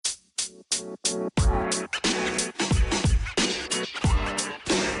Good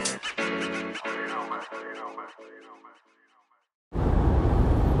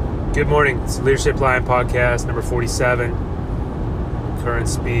morning. It's Leadership Lion Podcast, number 47. Current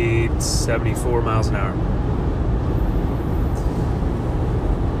speed, 74 miles an hour.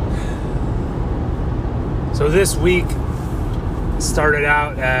 So this week started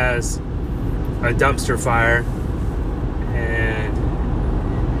out as a dumpster fire, and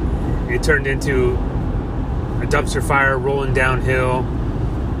it turned into a dumpster fire rolling downhill,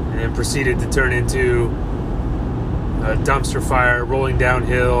 and then proceeded to turn into a dumpster fire rolling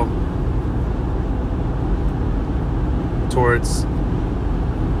downhill towards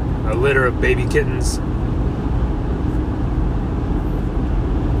a litter of baby kittens.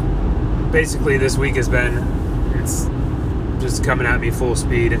 Basically, this week it's just coming at me full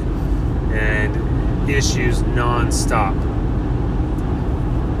speed and issues non-stop.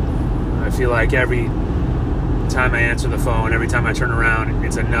 I feel like every time I answer the phone, every time I turn around,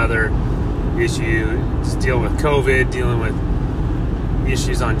 it's another issue. Just dealing with COVID, dealing with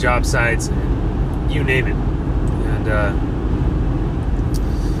issues on job sites, you name it. And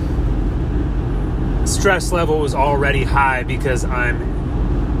stress level was already high because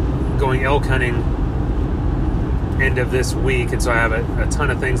I'm going elk hunting end of this week, and so I have a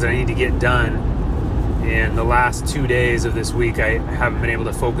ton of things that I need to get done. And the last 2 days of this week, I haven't been able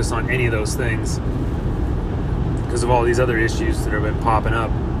to focus on any of those things because of all these other issues that have been popping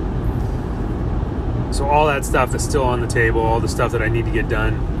up. So all that stuff is still on the table, all the stuff that I need to get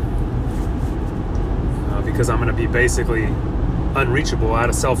done, because I'm going to be basically unreachable, out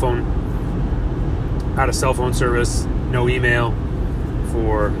of cell phone service, no email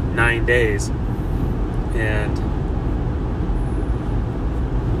for 9 days. And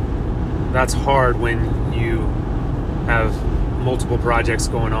that's hard when you have multiple projects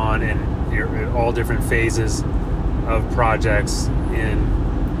going on and you're at all different phases of projects. And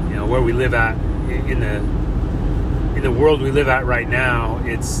where we live at in the world we live at right now,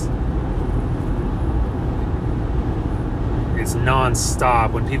 it's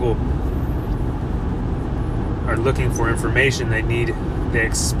non-stop. When people are looking for information, they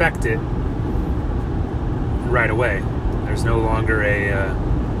expect it right away. There's no longer a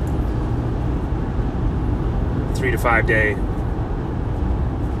 3 to 5 day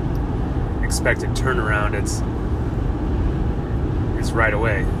expected turnaround. It's right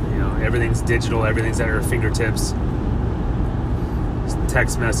away. Everything's digital, everything's at our fingertips. There's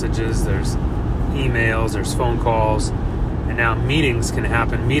text messages, there's emails, there's phone calls, and now meetings can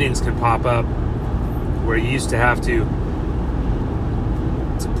happen. Meetings can pop up where you used to have to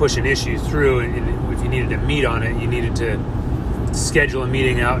push an issue through, and if you needed to meet on it, you needed to schedule a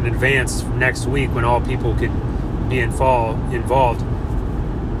meeting out in advance for next week when all people could be involved.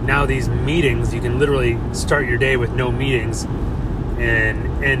 Now these meetings, you can literally start your day with no meetings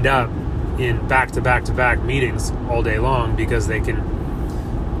and end up in back-to-back meetings all day long, because they can,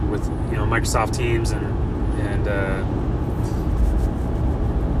 with Microsoft Teams and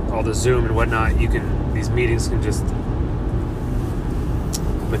all the Zoom and whatnot, these meetings can just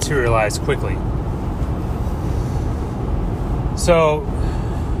materialize quickly. So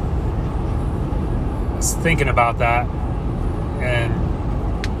I was thinking about that, and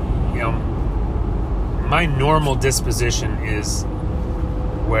my normal disposition is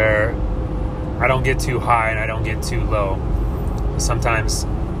where I don't get too high and I don't get too low. Sometimes,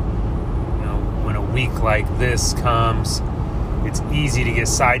 when a week like this comes, it's easy to get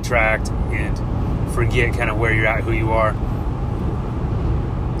sidetracked and forget kind of where you're at, who you are.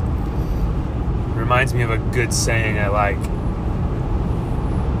 It reminds me of a good saying I like.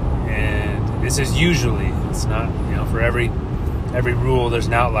 And this is usually, it's not, for every rule there's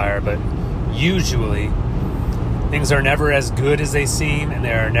an outlier, but usually things are never as good as they seem, and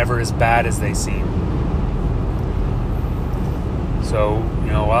they are never as bad as they seem. So,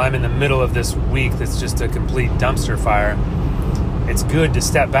 while I'm in the middle of this week that's just a complete dumpster fire, it's good to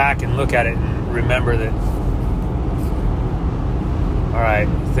step back and look at it and remember that, all right,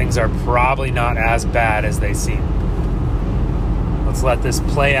 things are probably not as bad as they seem. Let's let this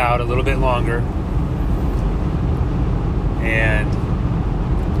play out a little bit longer. And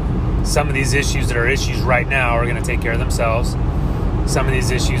some of these issues that are issues right now are going to take care of themselves. Some of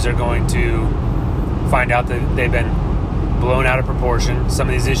these issues are going to find out that they've been blown out of proportion. Some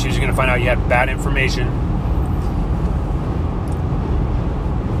of these issues you're going to find out you had bad information.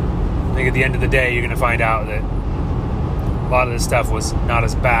 I think at the end of the day, you're going to find out that a lot of this stuff was not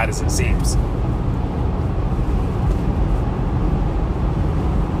as bad as it seems.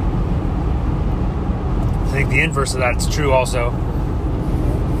 I think the inverse of that is true also.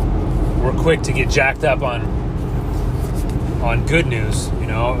 we're quick to get jacked up on good news,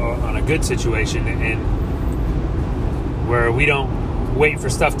 on a good situation, and where we don't wait for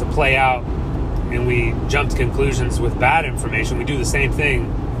stuff to play out and we jump to conclusions with bad information. We do the same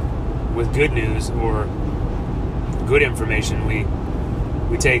thing with good news or good information. We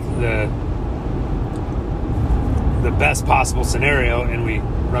take the best possible scenario and we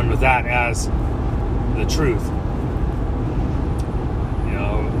run with that as the truth.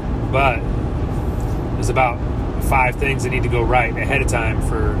 But there's about 5 things that need to go right ahead of time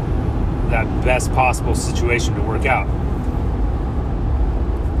for that best possible situation to work out.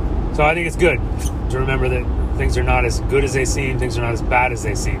 So I think it's good to remember that things are not as good as they seem, things are not as bad as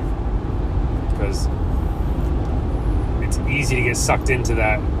they seem. Because it's easy to get sucked into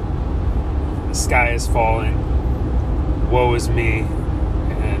that the sky is falling, woe is me,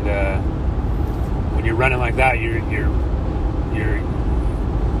 and when you're running like that, you're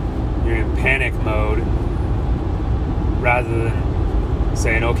in panic mode rather than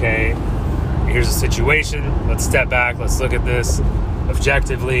saying, okay, here's a situation, let's step back, let's look at this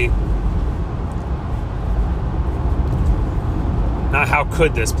objectively. Not how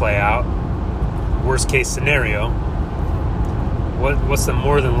could this play out, worst case scenario, what's the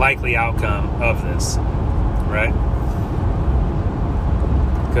more than likely outcome of this, right?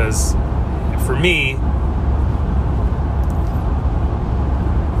 Because for me,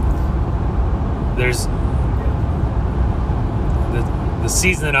 there's the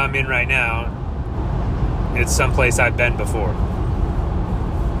season that I'm in right now, it's someplace I've been before.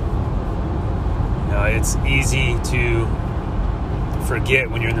 It's easy to forget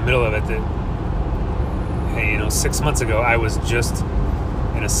when you're in the middle of it that, hey, 6 months ago I was just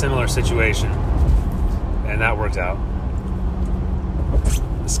in a similar situation and that worked out.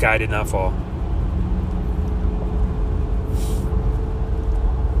 The sky did not fall.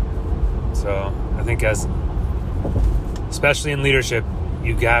 So I think especially in leadership,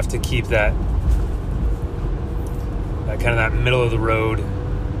 you have to keep that kind of that middle of the road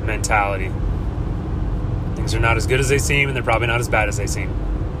mentality. Things are not as good as they seem, and they're probably not as bad as they seem.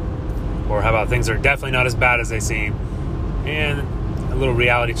 Or how about things are definitely not as bad as they seem, and a little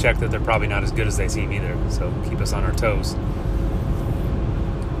reality check that they're probably not as good as they seem either. So keep us on our toes.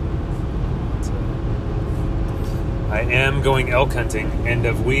 I am going elk hunting end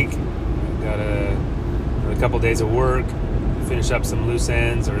of week. Got a couple days of work, finish up some loose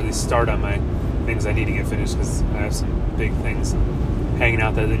ends, or at least start on my things I need to get finished, because I have some big things hanging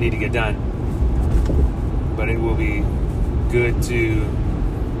out there that need to get done. But it will be good to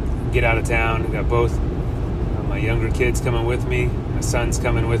get out of town. I got both my younger kids coming with me. My son's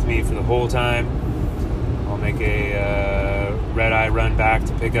coming with me for the whole time. I'll make a red-eye run back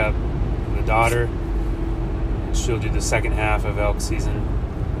to pick up the daughter. She'll do the second half of elk season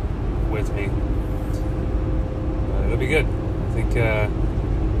with me. It'll be good. I think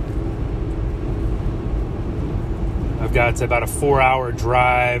I've got about a 4-hour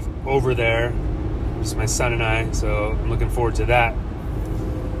drive over there, just my son and I, so I'm looking forward to that.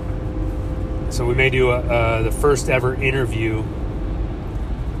 So we may do the first ever interview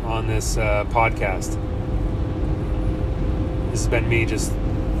on this podcast. This has been me just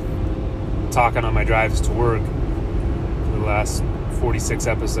talking on my drives to work for the last 46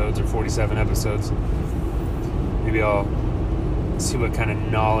 episodes or 47 episodes. Maybe I'll see what kind of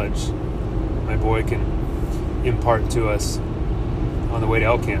knowledge my boy can impart to us on the way to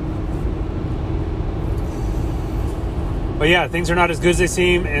elk camp. But yeah, things are not as good as they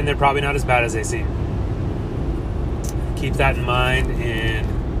seem, and they're probably not as bad as they seem. Keep that in mind, and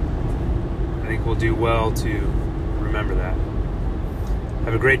I think we'll do well to remember that.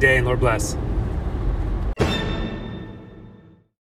 Have a great day, and Lord bless.